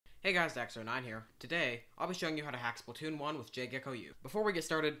Hey guys, Dax009 here. Today, I'll be showing you how to hack Splatoon 1 with JGecko U. Before we get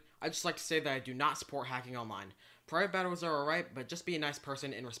started, I'd just like to say that I do not support hacking online. Private battles are alright, but just be a nice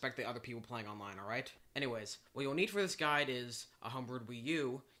person and respect the other people playing online, alright? Anyways, what you'll need for this guide is a homebrewed Wii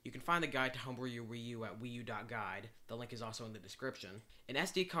U. You can find the guide to homebrew your Wii U at wiiu.guide. The link is also in the description. An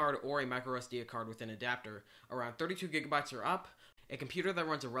SD card or a microSD card with an adapter, around 32 gigabytes or up, a computer that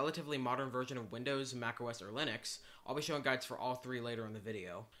runs a relatively modern version of Windows, macOS, or Linux. I'll be showing guides for all three later in the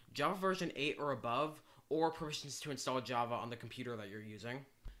video. Java version 8 or above, or permissions to install Java on the computer that you're using.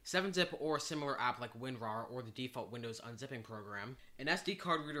 7-zip or a similar app like WinRAR or the default Windows unzipping program. An SD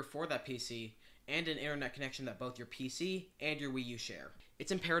card reader for that PC, and an internet connection that both your PC and your Wii U share.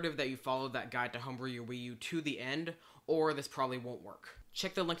 It's imperative that you follow that guide to homebrew your Wii U to the end, or this probably won't work.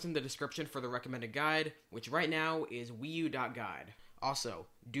 Check the links in the description for the recommended guide, which right now is wiiu.guide. Also,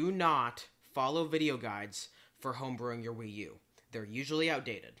 do not follow video guides for homebrewing your Wii U. They're usually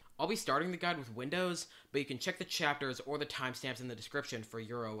outdated. I'll be starting the guide with Windows, but you can check the chapters or the timestamps in the description for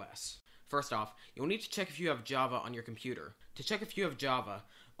your OS. First off, you'll need to check if you have Java on your computer. To check if you have Java,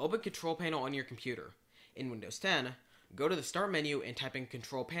 open Control Panel on your computer. In Windows 10, go to the Start menu and type in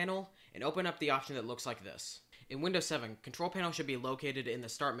Control Panel, and open up the option that looks like this. In Windows 7, Control Panel should be located in the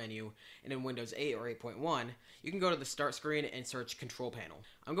Start menu, and in Windows 8 or 8.1, you can go to the Start screen and search Control Panel.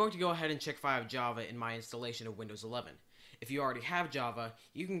 I'm going to go ahead and check if I have Java in my installation of Windows 11. If you already have Java,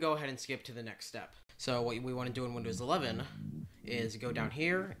 you can go ahead and skip to the next step. So what we want to do in Windows 11 is go down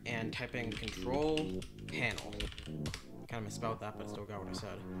here and type in Control Panel. Kind of misspelled that, but I still got what I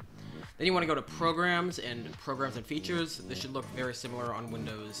said. Then you want to go to Programs and Features. This should look very similar on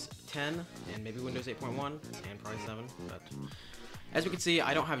Windows 10 and maybe Windows 8.1 and probably 7. But as we can see,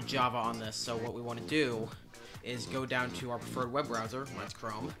 I don't have Java on this, so what we want to do is go down to our preferred web browser, mine's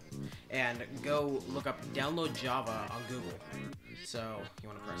Chrome, and go look up Download Java on Google. So you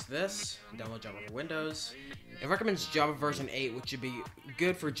want to press this, Download Java for Windows. It recommends Java version 8, which should be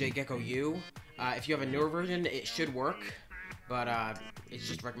good for JGecko U. If you have a newer version, it should work, but it's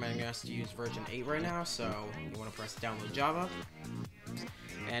just recommending us to use version 8 right now, so you want to press Download Java.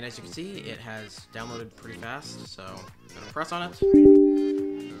 And as you can see, it has downloaded pretty fast, so I'm going to press on it,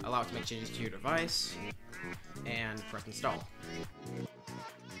 allow it to make changes to your device, and press Install.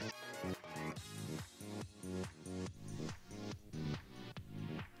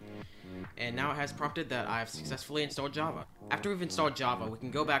 And now it has prompted that I've successfully installed Java. After we've installed Java, we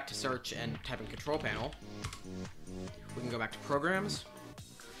can go back to search and type in Control Panel. We can go back to Programs.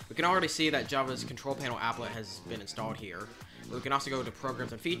 We can already see that Java's Control Panel applet has been installed here. But we can also go to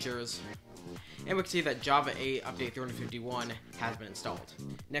Programs and Features, and we can see that Java 8 Update 351 has been installed.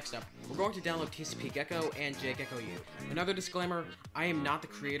 Next up, we're going to download TCPGecko and JGecko U. Another disclaimer, I am not the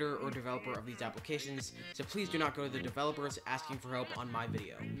creator or developer of these applications, so please do not go to the developers asking for help on my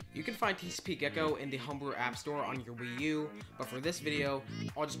video. You can find TCPGecko in the Homebrew App Store on your Wii U, but for this video,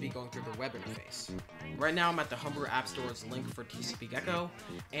 I'll just be going through the web interface. Right now I'm at the Homebrew App Store's link for TCPGecko,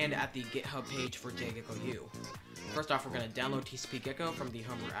 and at the GitHub page for JGecko U. First off, we're going to download TCPGecko from the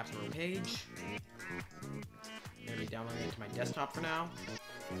Homebrew App Store page. I'm going to be downloading it to my desktop for now.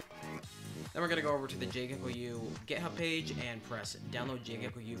 Then we're going to go over to the JGecko U GitHub page and press Download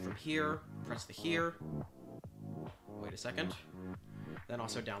JGecko U from here. Press the here. Wait a second. Then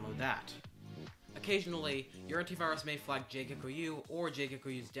also download that. Occasionally, your antivirus may flag JGecko U or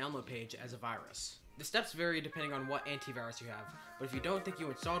JGecko U's download page as a virus. The steps vary depending on what antivirus you have, but if you don't think you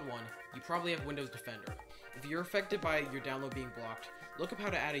installed one, you probably have Windows Defender. If you're affected by your download being blocked, look up how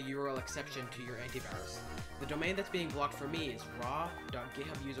to add a URL exception to your antivirus. The domain that's being blocked for me is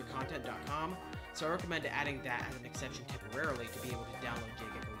raw.githubusercontent.com, so I recommend adding that as an exception temporarily to be able to download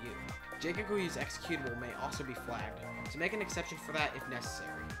JGecko U. JGecko U's executable may also be flagged, so make an exception for that if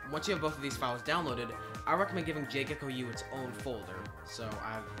necessary. Once you have both of these files downloaded, I recommend giving JGecko U its own folder. So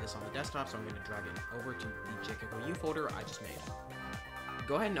I have this on the desktop, so I'm going to drag it over to the JGecko U folder I just made.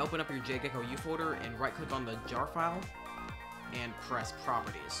 Go ahead and open up your JGecko U folder and right-click on the jar file and press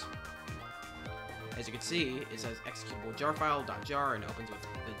Properties. As you can see, it says executable jar file.jar and opens with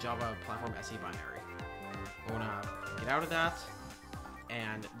the Java Platform SE binary. We want to get out of that,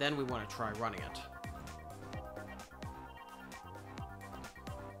 and then we want to try running it.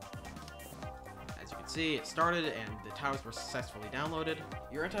 As you can see, it started and the tiles were successfully downloaded.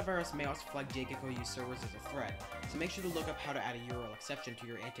 Your antivirus may also flag JGecko U servers as a threat, so make sure to look up how to add a URL exception to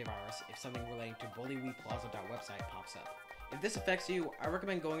your antivirus if something relating to bullyweeplaza.website pops up. If this affects you, I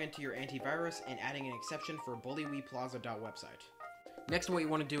recommend going into your antivirus and adding an exception for bullyweeplaza.website. Next, what you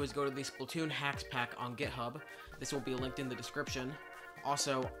want to do is go to the Splatoon hacks pack on GitHub. This will be linked in the description.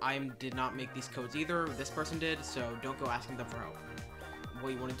 Also, I did not make these codes either, this person did, so don't go asking them for help.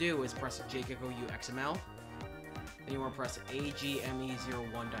 what you want to do is press JGecko U XML. Then you want to press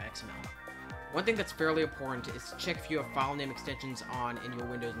AGME01.xml. One thing that's fairly important is to check if you have file name extensions on in your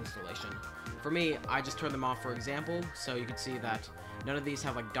Windows installation. For me, I just turned them off for example, so you can see that none of these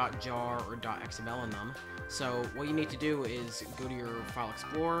have like .jar or .xml in them. So what you need to do is go to your File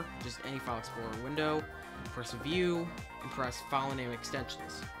Explorer, just any File Explorer window, press View, and press File Name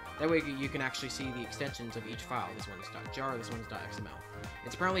Extensions. That way you can actually see the extensions of each file. This one is .jar, this one is .xml.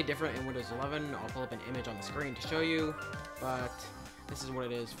 It's apparently different in Windows 11. I'll pull up an image on the screen to show you, but this is what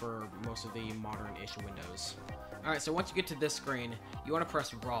it is for most of the modern-ish Windows. Alright, so once you get to this screen, you want to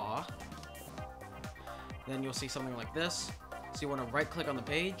press Raw. Then you'll see something like this. So you want to right-click on the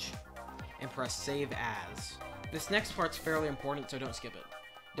page and press Save As. This next part's fairly important, so don't skip it.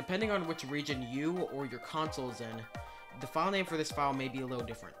 Depending on which region you or your console is in, the file name for this file may be a little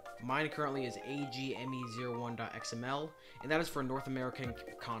different. Mine currently is AGME01.xml, and that is for North American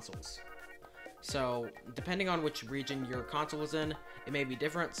consoles. So, depending on which region your console is in, it may be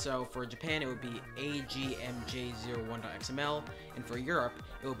different. So, for Japan, it would be AGMJ01.xml, and for Europe,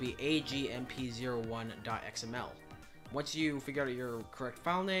 it will be AGMP01.xml. Once you figure out your correct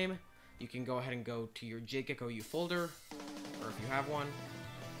file name, you can go ahead and go to your JGecko U folder, or if you have one,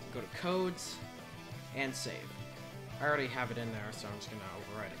 go to Codes, and Save. I already have it in there, so I'm just going to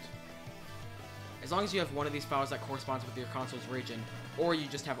overwrite it. As long as you have one of these files that corresponds with your console's region, or you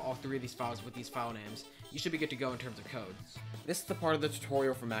just have all three of these files with these file names, you should be good to go in terms of codes. This is the part of the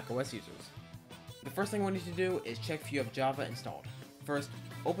tutorial for macOS users. The first thing we need to do is check if you have Java installed. First,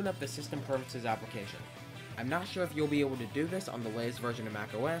 open up the System Preferences application. I'm not sure if you'll be able to do this on the latest version of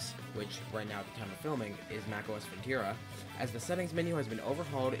macOS, which right now at the time of filming is macOS Ventura, as the settings menu has been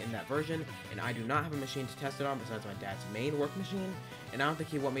overhauled in that version, and I do not have a machine to test it on besides my dad's main work machine, and I don't think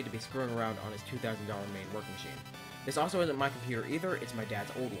he'd want me to be screwing around on his $2,000 main work machine. This also isn't my computer either, it's my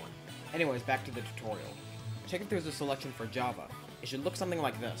dad's old one. Anyways, back to the tutorial. Check if there's a selection for Java. It should look something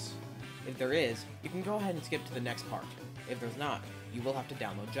like this. If there is, you can go ahead and skip to the next part. If there's not, you will have to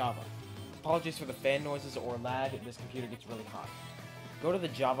download Java. Apologies for the fan noises or lag, this computer gets really hot. Go to the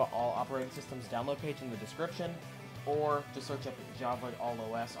Java All Operating Systems download page in the description, or just search up Java All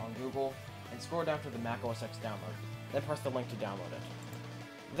OS on Google, and scroll down to the macOS X download, then press the link to download it.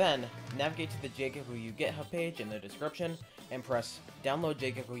 Then, navigate to the JGecko U GitHub page in the description, and press download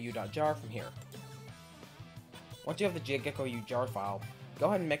JGeckoU.jar from here. Once you have the JGecko U jar file, go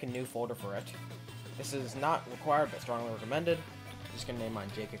ahead and make a new folder for it. This is not required, but strongly recommended. I'm just going to name mine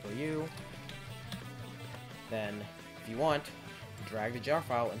JGecko U. Then, if you want, drag the jar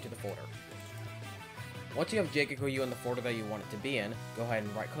file into the folder. Once you have JGecko U in the folder that you want it to be in, go ahead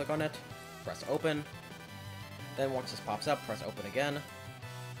and right-click on it, press Open. Then once this pops up, press Open again.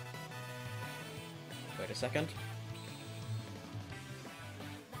 Wait a second.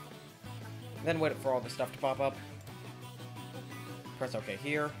 Then wait for all the stuff to pop up. Press OK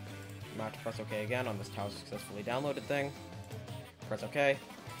here. You might have to press OK again on this tile successfully downloaded thing. Press OK.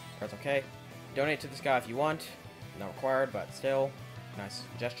 Press OK. Donate to this guy if you want. Not required, but still. Nice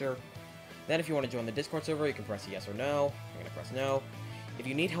gesture. Then if you want to join the Discord server, you can press yes or no. I'm going to press no. If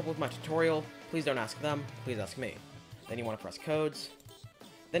you need help with my tutorial, please don't ask them, please ask me. Then you want to press codes.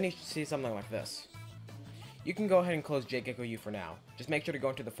 Then you should see something like this. You can go ahead and close JGecko U for now. Just make sure to go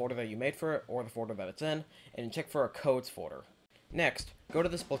into the folder that you made for it, or the folder that it's in, and check for a codes folder. Next, go to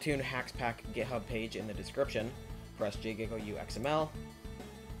the Splatoon Hacks Pack GitHub page in the description, press JGecko U XML,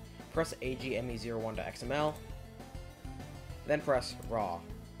 press AGME01.xml, then press raw.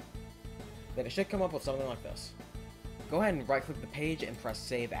 Then it should come up with something like this. Go ahead and right-click the page and press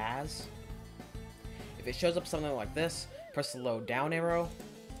Save As. If it shows up something like this, press the load down arrow,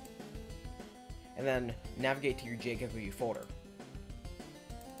 and then navigate to your JGecko U folder.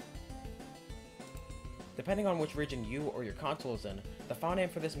 Depending on which region you or your console is in, the file name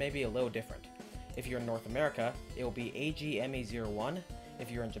for this may be a little different. If you're in North America, it will be AGME01. If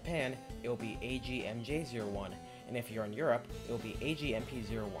you're in Japan, it will be AGMJ01. And if you're in Europe, it will be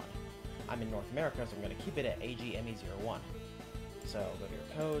AGMP01. I'm in North America, so I'm going to keep it at AGME01. So go to your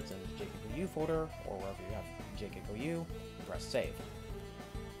codes and JGecko U folder, or wherever you have JGecko U, and press Save.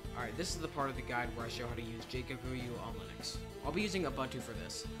 Alright, this is the part of the guide where I show how to use JGecko U on Linux. I'll be using Ubuntu for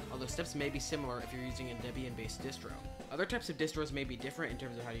this, although steps may be similar if you're using a Debian-based distro. Other types of distros may be different in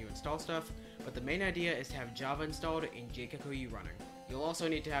terms of how you install stuff, but the main idea is to have Java installed and JGecko U running. You'll also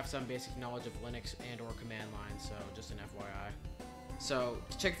need to have some basic knowledge of Linux and or command line, so just an FYI. So,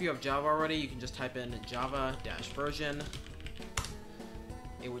 to check if you have Java already, you can just type in java-version.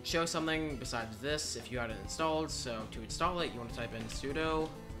 It would show something besides this if you had it installed, so to install it, you want to type in sudo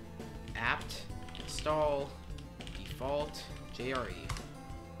apt install default-jre.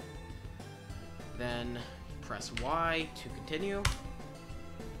 then press Y to continue.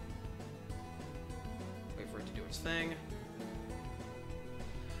 Wait for it to do its thing.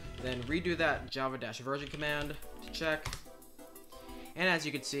 Then redo that java-version command to check. And as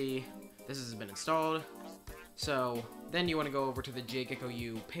you can see, this has been installed. So then you want to go over to the JGecko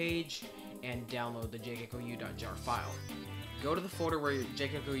U page and download the JGecko U.jar file. Go to the folder where your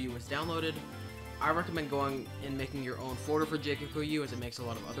JGecko U is downloaded. I recommend going and making your own folder for JGecko U, as it makes a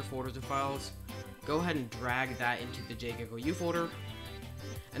lot of other folders and files. Go ahead and drag that into the JGecko U folder.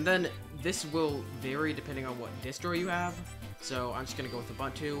 And then this will vary depending on what distro you have. So I'm just going to go with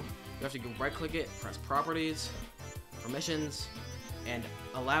Ubuntu. You have to go right click it, press properties, permissions, and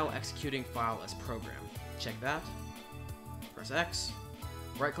allow executing file as program. Check that. Press X,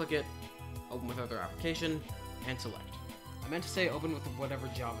 right click it, open with other application, and select. I meant to say open with whatever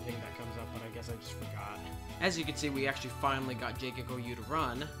Java thing that comes up, but I guess I just forgot. As you can see, we actually finally got JGecko U to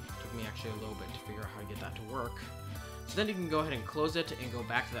run. Took me actually a little bit to figure out how to get that to work. So then you can go ahead and close it and go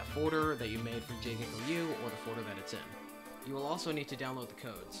back to that folder that you made for JGecko U or the folder that it's in. You will also need to download the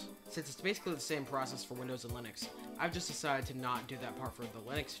codes. Since it's basically the same process for Windows and Linux, I've just decided to not do that part for the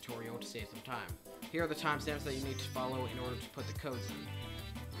Linux tutorial to save some time. Here are the timestamps that you need to follow in order to put the codes in.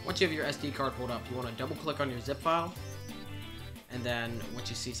 Once you have your SD card pulled up, you want to double click on your zip file, and then once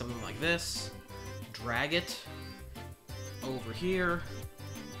you see something like this, drag it over here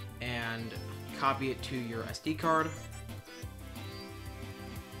and copy it to your SD card.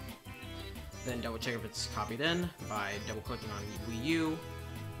 Then double check if it's copied in by double clicking on Wii U,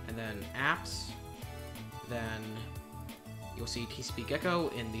 and then apps. Then you'll see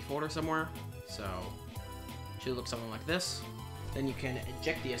TCPGecko in the folder somewhere, so it should look something like this. Then you can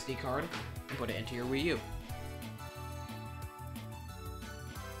eject the SD card and put it into your Wii U.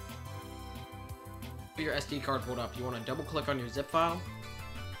 With your SD card pulled up, you want to double click on your zip file,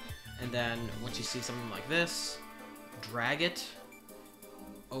 and then once you see something like this, drag it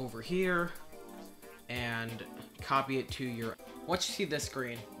over here and copy it to your... Once you see this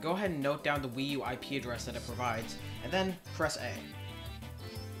screen, go ahead and note down the Wii U IP address that it provides, and then press A.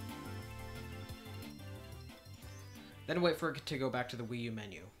 Then wait for it to go back to the Wii U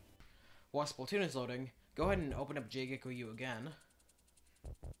menu. While Splatoon is loading, go ahead and open up JGecko U again.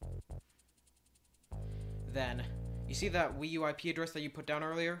 Then, you see that Wii U IP address that you put down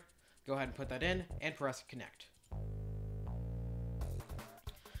earlier? Go ahead and put that in, and press connect.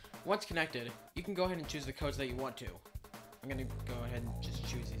 Once connected, you can go ahead and choose the codes that you want to. I'm going to go ahead and just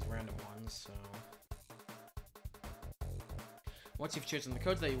choose these random ones, so... Once you've chosen the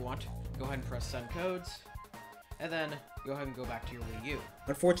codes that you want, go ahead and press send codes, and then go ahead and go back to your Wii U.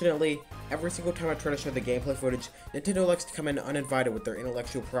 Unfortunately, every single time I try to show the gameplay footage, Nintendo likes to come in uninvited with their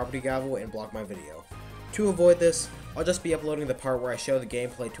intellectual property gavel and block my video. To avoid this, I'll just be uploading the part where I show the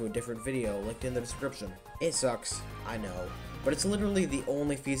gameplay to a different video linked in the description. It sucks, I know, but it's literally the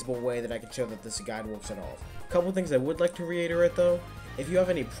only feasible way that I can show that this guide works at all. A couple things I would like to reiterate though: if you have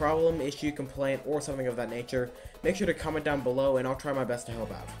any problem, issue, complaint, or something of that nature, make sure to comment down below and I'll try my best to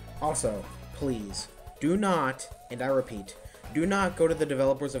help out. Also, please, do not, and I repeat, do not go to the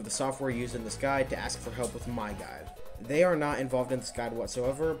developers of the software used in this guide to ask for help with my guide. They are not involved in this guide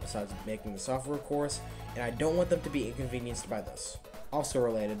whatsoever, besides making the software course, and I don't want them to be inconvenienced by this. Also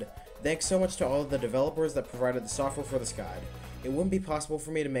related, thanks so much to all of the developers that provided the software for this guide. It wouldn't be possible for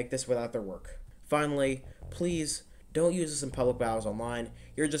me to make this without their work. Finally, please, don't use this in public battles online.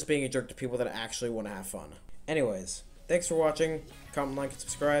 You're just being a jerk to people that actually want to have fun. Anyways, thanks for watching, comment, like, and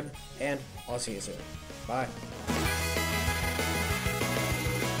subscribe, and I'll see you soon. Bye.